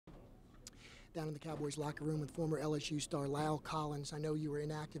down in the Cowboys locker room with former LSU star La'el Collins. I know you were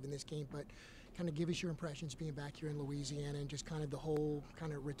inactive in this game, but kind of give us your impressions being back here in Louisiana and just kind of the whole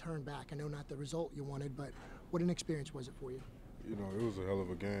kind of return back. I know not the result you wanted, but what an experience was it for you? You know, it was a hell of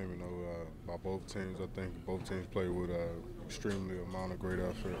a game, by both teams. I think both teams played with extremely amount of great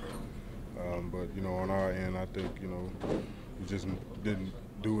effort. But, on our end, I think, we just didn't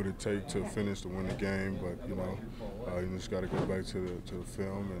do what it takes to finish to win the game. But, you just got to go back to the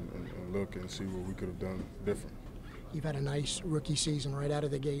film and look and see what we could have done different. You've had a nice rookie season right out of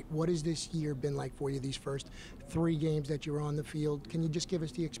the gate. What has this year been like for you, these first 3 games that you're on the field? Can you just give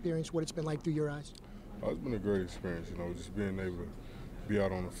us the experience, what it's been like through your eyes? It's been a great experience, just being able to be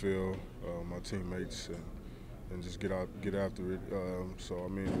out on the field, my teammates, and just get after it.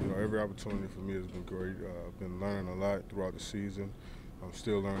 So, every opportunity for me has been great. I've been learning a lot throughout the season. I'm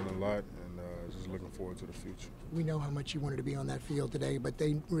still learning a lot, and just looking forward to the future. We know how much you wanted to be on that field today, but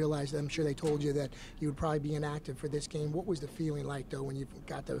they realized, I'm sure they told you that you would probably be inactive for this game. What was the feeling like, though, when you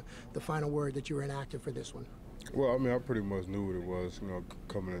got the final word that you were inactive for this one? Well, I pretty much knew what it was,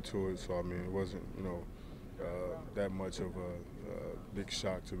 coming into it. So, it wasn't, that much of a big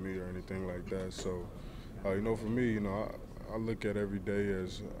shock to me or anything like that. So, for me, I look at every day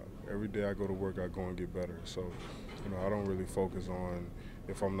as every day I go to work, I go and get better. So, I don't really focus on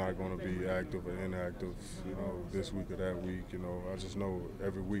if I'm not going to be active or inactive, this week or that week. I just know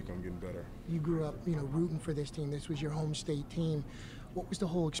every week I'm getting better. You grew up, rooting for this team. This was your home state team. What was the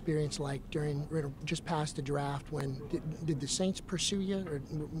whole experience like during, just past the draft? When did the Saints pursue you, or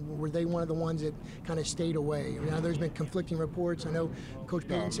were they one of the ones that kind of stayed away? I know there's been conflicting reports. I know Coach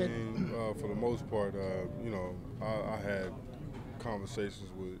Payton said. For the most part, I had conversations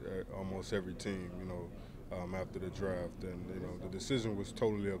with almost every team, after the draft, and the decision was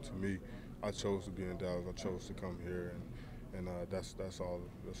totally up to me. I chose to be in Dallas. I chose to come here, and that's all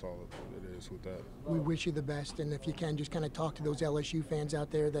it is with that. We wish you the best, and if you can, just kind of talk to those LSU fans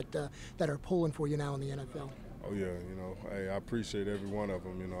out there that are pulling for you now in the NFL. Oh yeah, hey, I appreciate every one of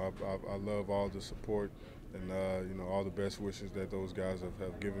them. I love all the support and all the best wishes that those guys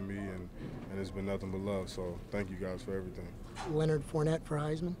have given me, and it's been nothing but love. So thank you guys for everything. Leonard Fournette for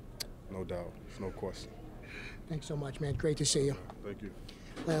Heisman? No doubt, there's no question. Thanks so much, man. Great to see you. Thank you.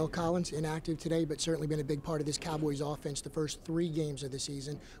 La'el Collins, inactive today, but certainly been a big part of this Cowboys offense the first 3 games of the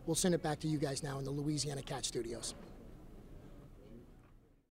season. We'll send it back to you guys now in the Louisiana Cat Studios.